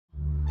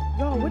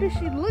Yo, what is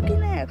she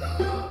looking at?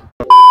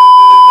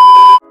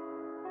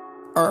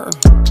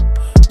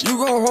 You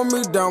gon' hold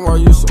me down while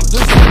you so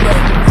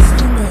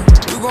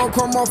disrespectful. You gon'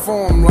 call my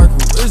phone like,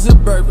 who is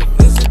it, baby?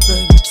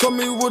 Tell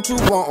me what you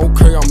want,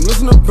 okay, I'm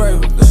listening,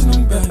 baby.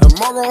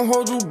 Am I gon'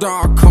 hold you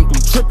down? I come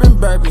through tripping,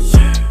 baby.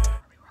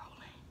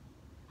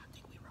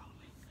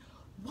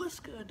 What's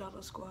good,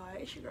 Dollar Squad?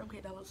 It's your girl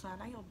MK Dollar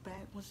Sign. I am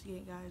back once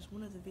again, guys.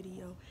 One other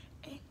video,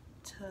 and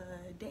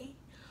today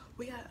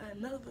we got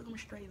another video coming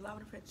straight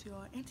live effect to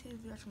y'all. And today's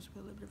video, I'm gonna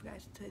spill a little bit of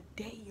guys.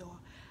 Today, y'all,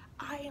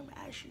 I am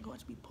actually going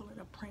to be pulling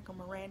a prank on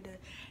Marhanda.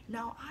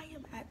 Now, I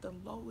am at the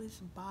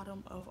lowest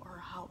bottom of our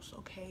house,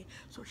 okay?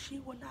 So she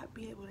will not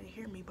be able to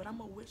hear me, but I'm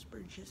gonna whisper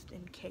just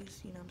in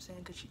case, you know what I'm saying?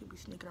 Because she could be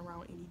sneaking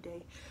around any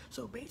day.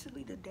 So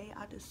basically, today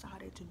I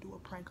decided to do a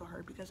prank on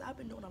her because I've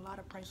been doing a lot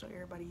of pranks on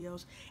everybody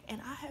else,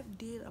 and I have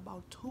did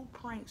about 2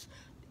 pranks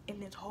in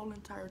this whole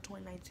entire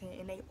 2019,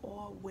 and they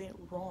all went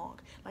wrong.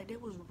 Like, they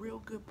was real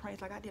good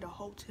pranks. Like, I did a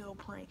hotel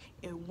prank,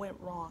 it went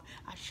wrong.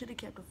 I should have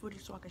kept the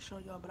footage so I could show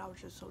y'all, but I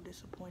was just so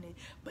disappointed.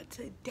 But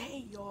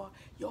today, y'all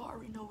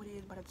already know what it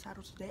is by the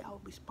title. Today I will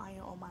be spying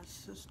on my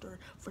sister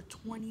for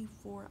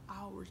 24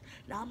 hours.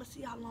 Now I'm gonna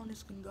see how long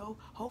this can go.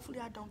 Hopefully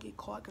I don't get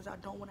caught, because I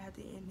don't want to have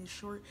to end this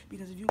short,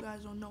 because if you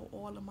guys don't know,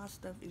 all of my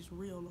stuff is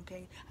real,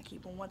 okay? I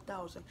keep on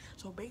 1,000.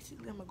 So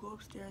basically I'm gonna go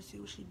upstairs and see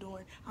what she's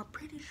doing. I'm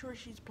pretty sure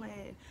she's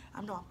playing,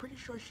 I'm pretty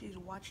sure she's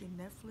watching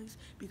Netflix,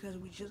 because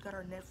we just got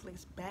our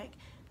Netflix back.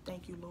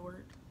 Thank you,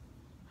 Lord.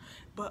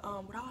 But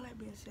with all that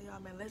being said, y'all,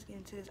 man, let's get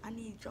into this. I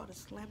need y'all to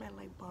slam that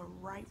like button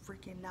right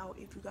freaking now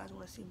if you guys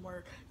want to see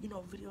more, you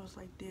know, videos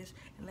like this.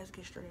 And let's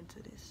get straight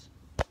into this.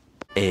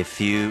 A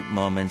few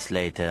moments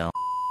later.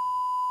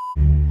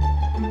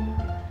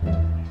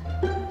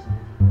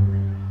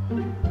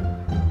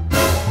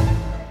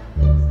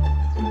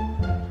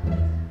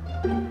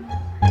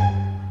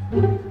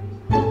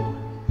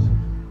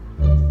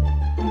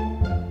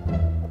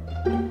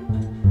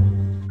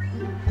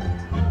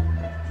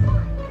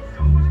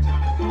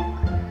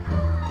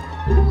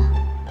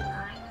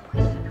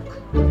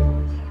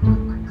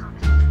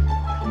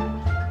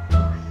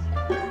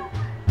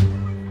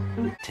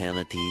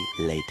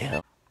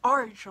 Later.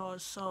 Alright, y'all,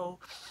 so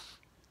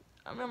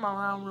I'm in my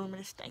round room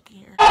and it's stinking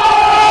here.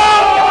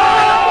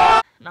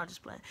 Not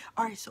just playing.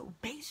 Alright, so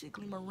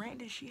basically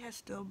Marhanda, she has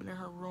still been in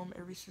her room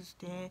ever since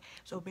then.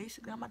 So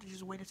basically I'm about to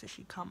just wait until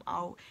she come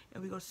out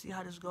and we go see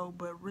how this go.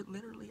 But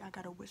literally I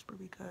gotta whisper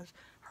because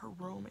her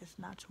room is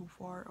not too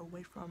far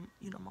away from,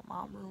 you know, my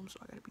mom's room, so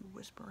I gotta be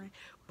whispering.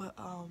 But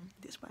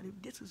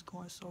this is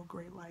going so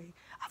great. Like,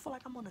 I feel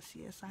like I'm on a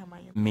CSI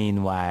Miami.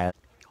 Meanwhile,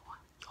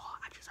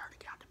 I just heard her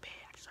get out the bed.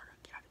 I just heard her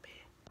get out the bed.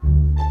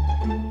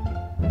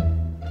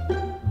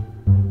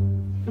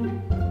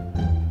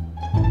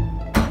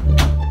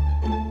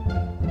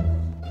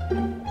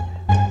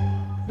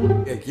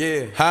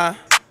 Yeah, huh?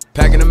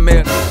 Packing the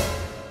mail.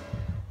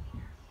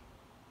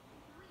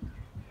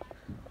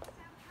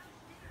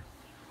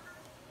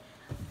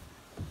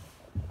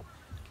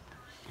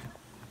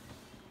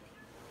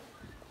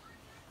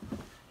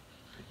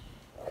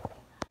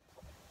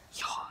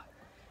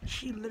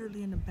 She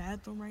literally in the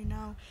bathroom right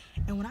now,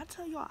 and when I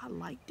tell y'all I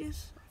like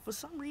this, for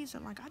some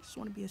reason, like, I just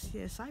want to be a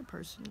CSI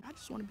person. I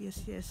just want to be a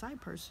CSI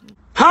person.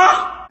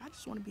 Huh? I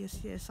just want to be a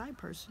CSI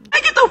person.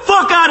 Hey, get the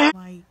fuck out of here!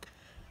 Like,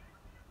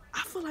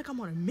 I feel like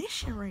I'm on a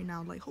mission right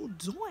now. Like, who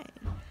doing?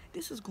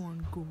 This is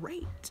going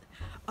great.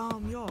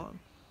 Y'all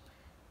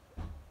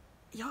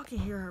can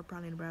hear her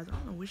probably in the bathroom. I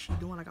don't know what she's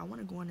doing. Like, I want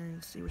to go in there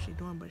and see what she's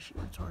doing, but she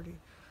retarded.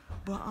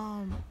 But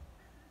I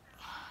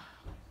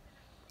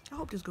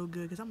hope this go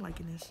good, because I'm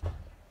liking this.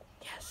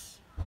 Yes.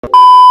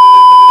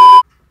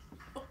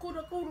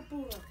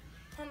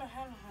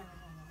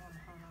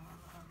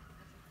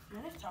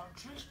 Man, this time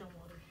drenched in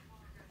water.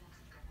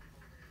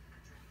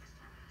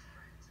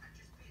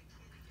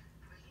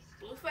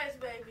 Blue face,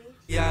 baby.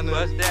 Tiana,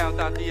 bust down,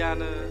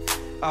 Tatiana.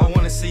 I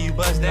wanna see you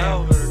bust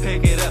down.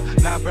 Pick it up,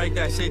 now break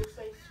that shit.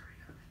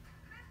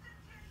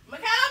 I'm about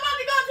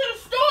to go to the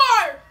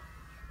store.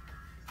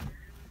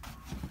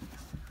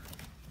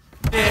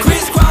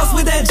 Crisscross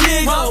with that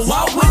jiggle,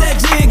 walk with that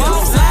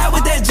jiggle, slide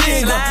with that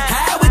jiggle,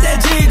 high with that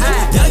jiggle,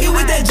 dug it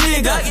with that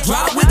jiggle,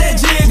 drop with that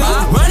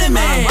jiggle, running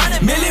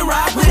man, Millie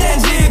rock with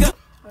that jiggle.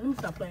 Let me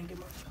stop playing and get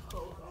my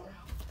clothes on.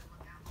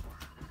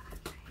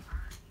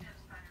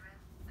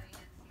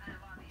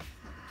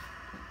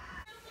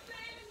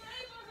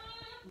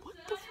 What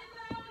the f?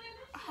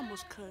 I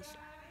almost cussed.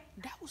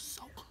 That was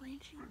so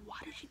cringy. Why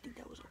did she think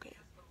that was okay?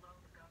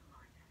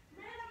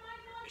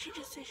 She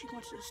just said she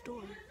went to the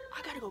store.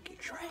 I gotta go get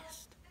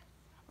dressed.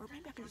 Or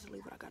maybe I can just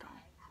leave what I got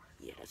on.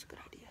 Yeah, that's a good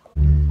idea.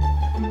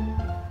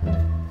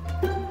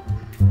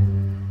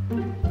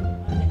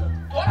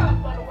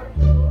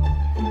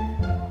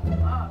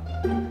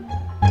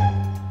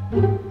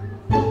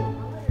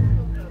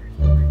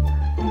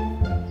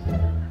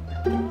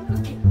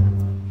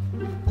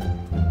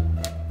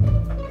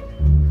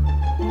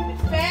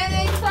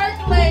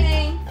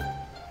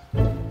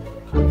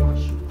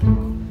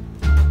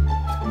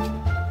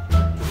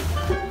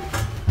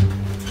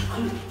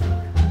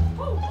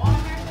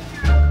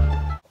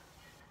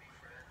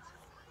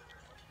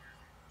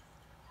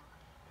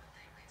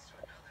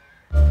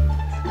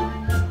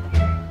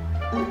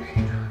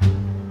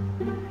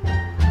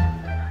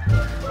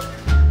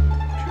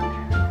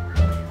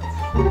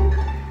 Oh,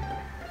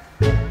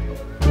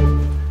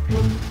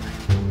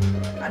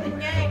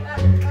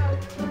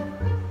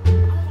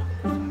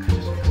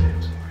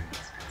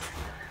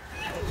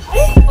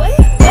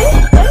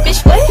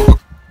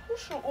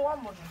 I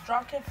almost just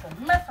dropped it for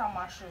mess on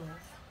my shoes.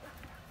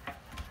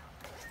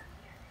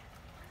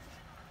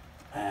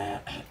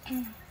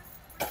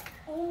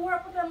 Oh, where I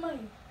put that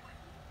money?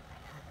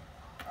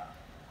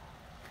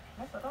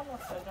 I don't know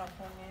if I dropped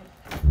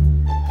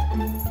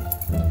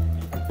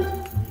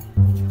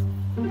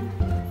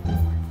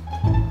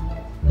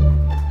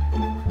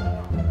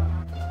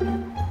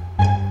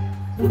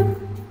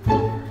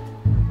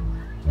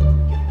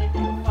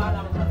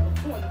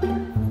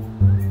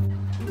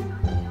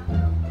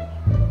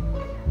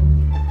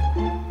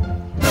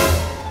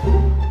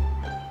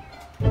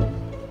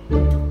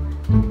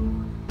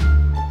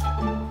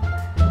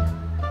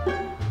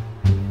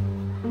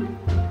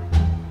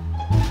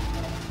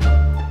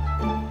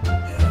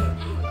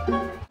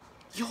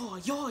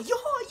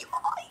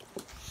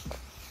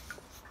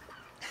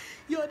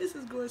Yo, this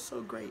is going so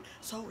great.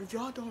 So if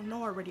y'all don't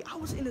know already, I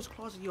was in this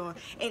closet, y'all,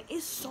 and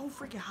it's so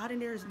freaking hot in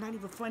there. It's not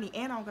even funny,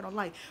 and I'm gonna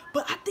lie.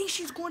 But I think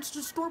she's going to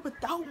the store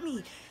without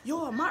me.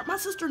 Yo, my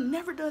sister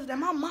never does that.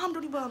 My mom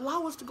don't even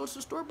allow us to go to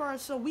the store by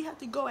herself. We have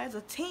to go as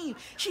a team.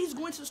 She's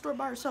going to the store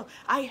by herself.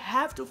 I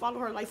have to follow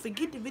her. Like,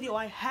 forget the video.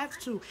 I have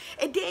to.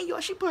 And then,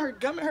 y'all, she put her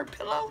gum in her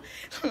pillow.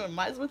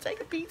 Might as well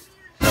take a piece.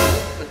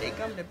 Put that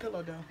gum in the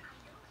pillow, though.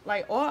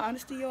 Like, all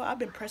honesty, y'all, I've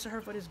been pressing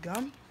her for this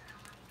gum.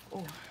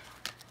 Oh.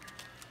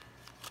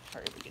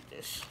 Hurry up and get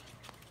this.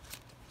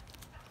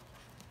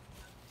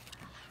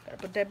 Gotta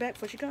put that back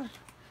before she comes.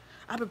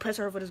 I've been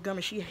pressing her for this gum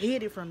and she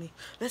hid it from me.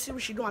 Let's see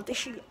what she doing. I think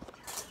she...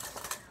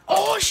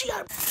 Oh, she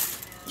got...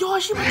 Yo,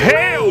 she...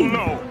 Hell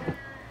no!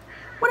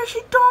 What is she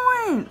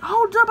doing?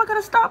 Hold up, I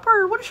gotta stop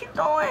her. What is she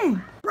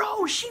doing?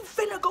 Bro, she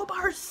finna go by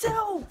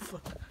herself.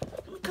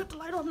 Let me cut the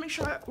light off, make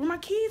sure where my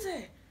keys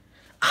at.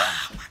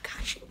 Oh my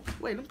gosh.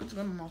 Wait, let me put the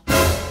gun in my mouth.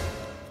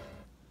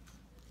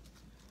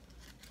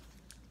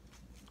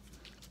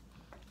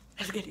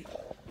 Let's get it.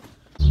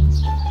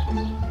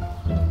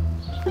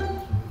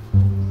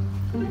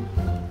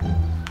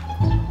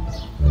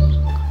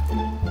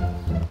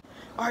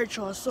 Alright,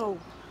 y'all, so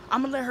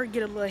I'm gonna let her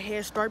get a little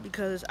head start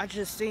because I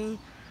just seen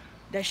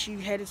that she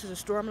headed to the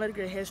store. I'm gonna let her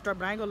get a head start,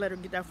 but I ain't gonna let her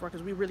get that far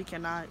because we really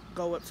cannot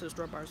go up to the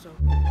store by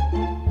ourselves.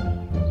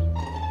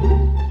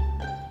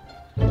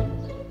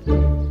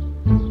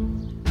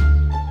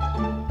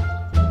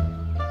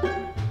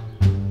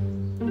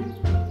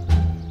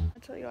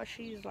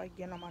 She's like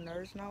getting on my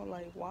nerves now.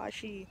 Like, why is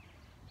she...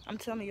 I'm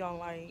telling y'all,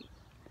 like,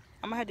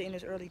 I'm gonna have to end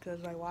this early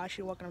because, like, why is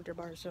she walking up there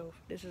by herself?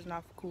 This is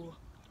not cool.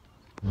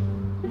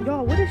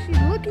 Yo, what is she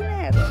looking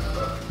at?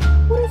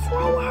 What is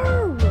wrong with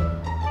her?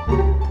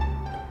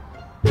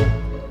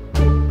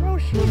 Bro,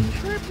 she's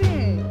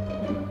tripping.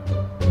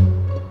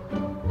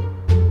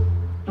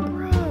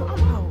 Bro,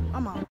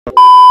 I'm out.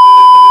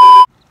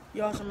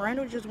 Y'all, so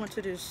Marhanda just went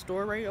to this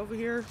store right over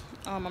here.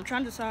 I'm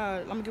trying to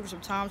decide. I'm gonna give her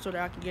some time so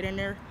that I can get in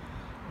there.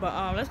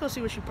 But let's go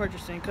see what she's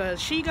purchasing, cause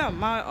she got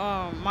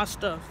my my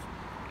stuff,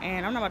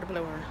 and I'm not about to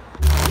play with her.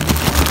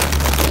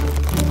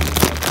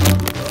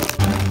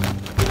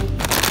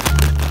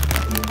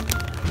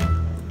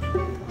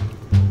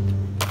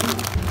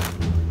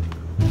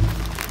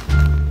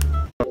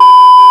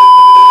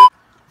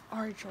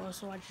 Alright, y'all,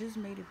 so I just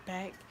made it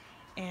back,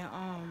 and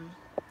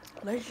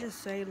let's just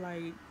say,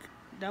 like,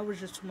 that was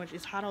just too much.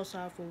 It's hot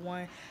outside for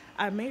one.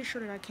 I made sure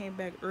that I came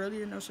back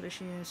earlier enough so that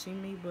she didn't see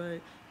me, but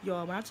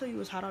y'all, when I tell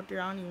you it's hot out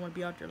there, I don't even want to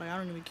be out there. Like, I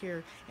don't even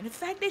care. And the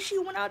fact that she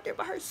went out there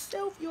by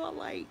herself, y'all,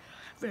 like,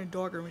 I'm finna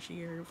dog her when she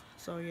here.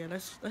 So yeah,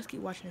 let's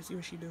keep watching and see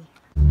what she do.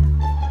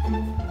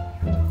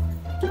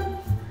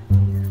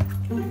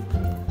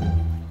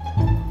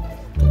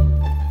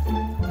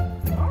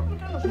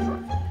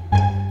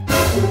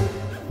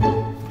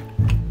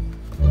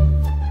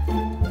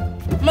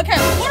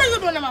 Michaela, what are you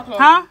doing in my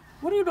closet? Huh?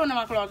 What are you doing in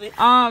my closet?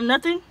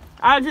 Nothing.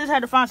 I just had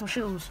to find some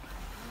shoes.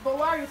 But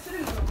why are you sitting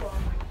in the closet?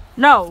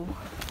 No.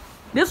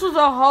 This was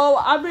a whole...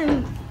 I've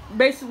been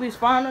basically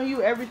spying on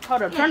you every...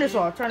 Hold up. Turn this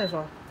off. Turn this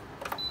off.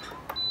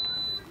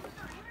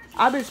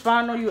 I've been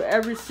spying on you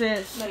ever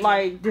since,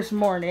 like, this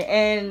morning.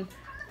 And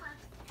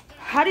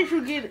how did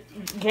you get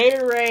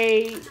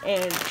Gatorade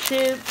and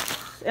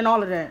chips and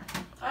all of that?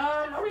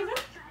 No reason.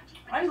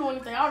 I didn't do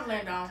anything. I was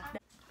laying down.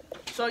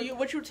 So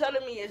what you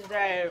telling me is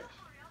that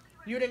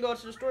you didn't go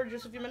to the store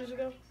just a few minutes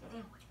ago?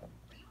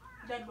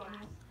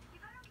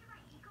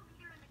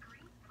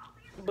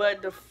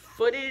 But the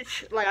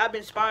footage, like, I've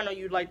been spying on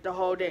you, like, the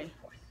whole day.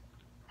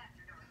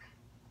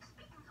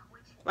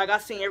 Like, I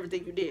seen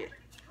everything you did.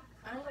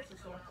 I don't like the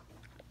store.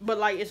 But,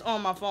 like, it's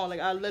on my phone.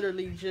 Like, I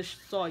literally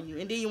just saw you.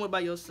 And then you went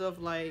by yourself.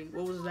 Like,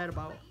 what was that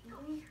about? I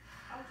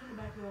was in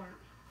the backyard.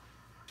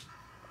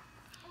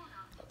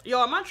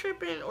 Yo, am I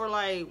tripping? Or,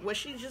 like, was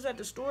she just at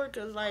the store?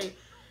 Because, like,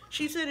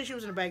 she said that she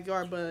was in the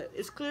backyard, but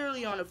it's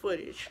clearly on the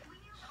footage.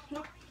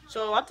 Nope.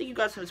 So, I think you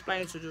got some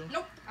explaining to do.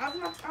 Nope. I'm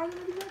going to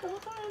be there the whole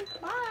time.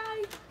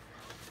 Bye.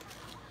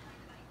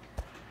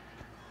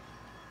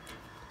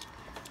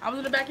 I was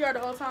in the backyard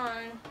the whole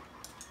time.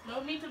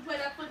 No need to play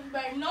that footage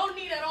back. No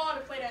need at all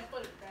to play that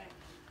footage back.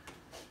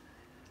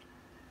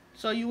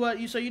 So you what?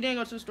 So you didn't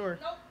go to the store?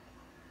 Nope.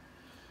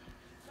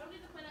 No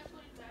need to play that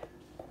footage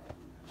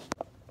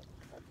back.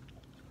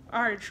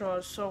 All right,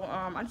 y'all. So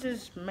I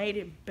just made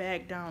it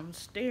back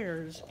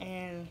downstairs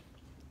and.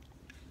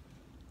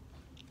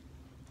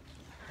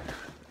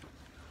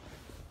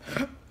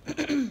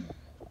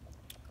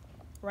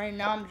 Right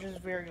now I'm just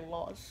very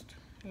lost,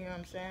 you know what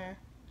I'm saying?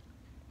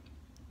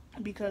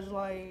 Because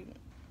like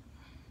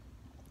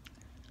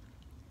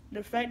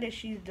the fact that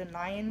she's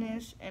denying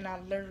this, and I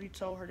literally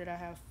told her that I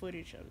have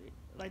footage of it.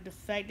 Like the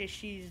fact that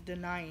she's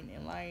denying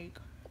it, like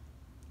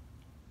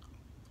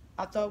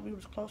I thought we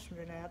was closer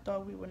than that. I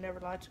thought we would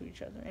never lie to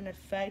each other. And the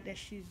fact that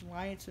she's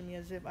lying to me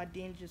as if I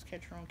didn't just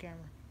catch her on camera.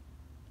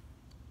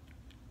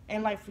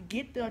 And like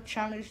forget the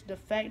challenge, the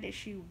fact that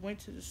she went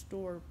to the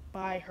store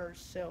by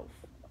herself.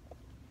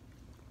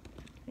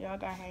 Y'all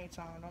got hang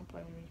time, don't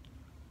play with me.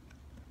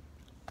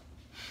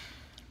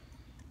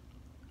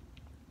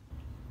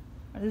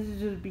 This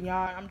is just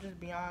beyond, I'm just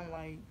beyond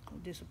like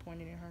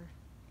disappointed in her.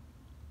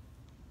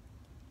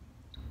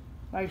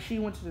 Like she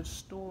went to the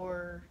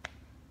store.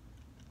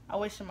 I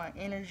wasted my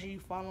energy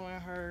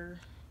following her.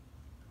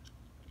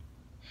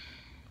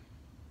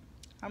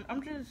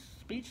 I'm just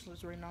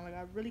speechless right now. Like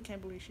I really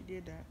can't believe she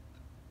did that.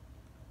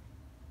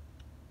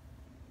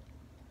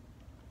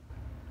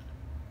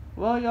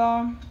 Well,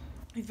 y'all,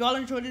 if y'all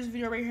enjoyed this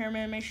video right here,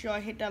 man, make sure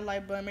y'all hit that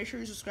like button. Make sure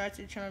you subscribe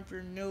to the channel if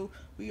you're new.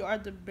 We are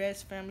the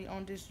best family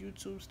on this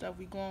YouTube stuff.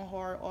 We going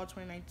hard all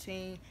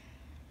 2019.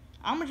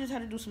 I'ma just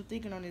have to do some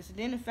thinking on this. And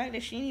then the fact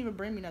that she didn't even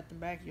bring me nothing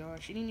back, y'all.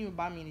 She didn't even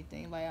buy me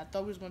anything. Like I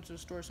thought we was going to the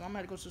store, so I'm gonna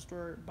have to go to the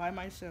store by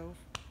myself.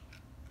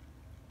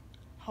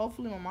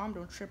 Hopefully my mom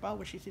don't trip out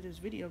when she see this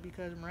video,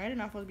 because Miranda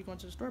not supposed to be going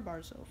to the store by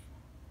herself.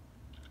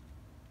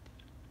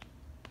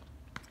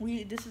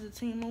 This is a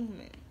team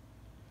movement.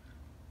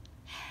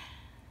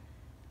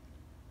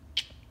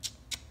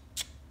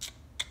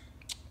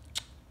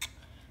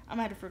 I'm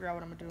gonna have to figure out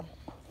what I'm gonna do.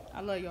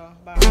 I love y'all.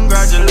 Bye.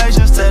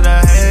 Congratulations to the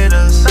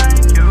haters.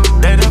 Thank you.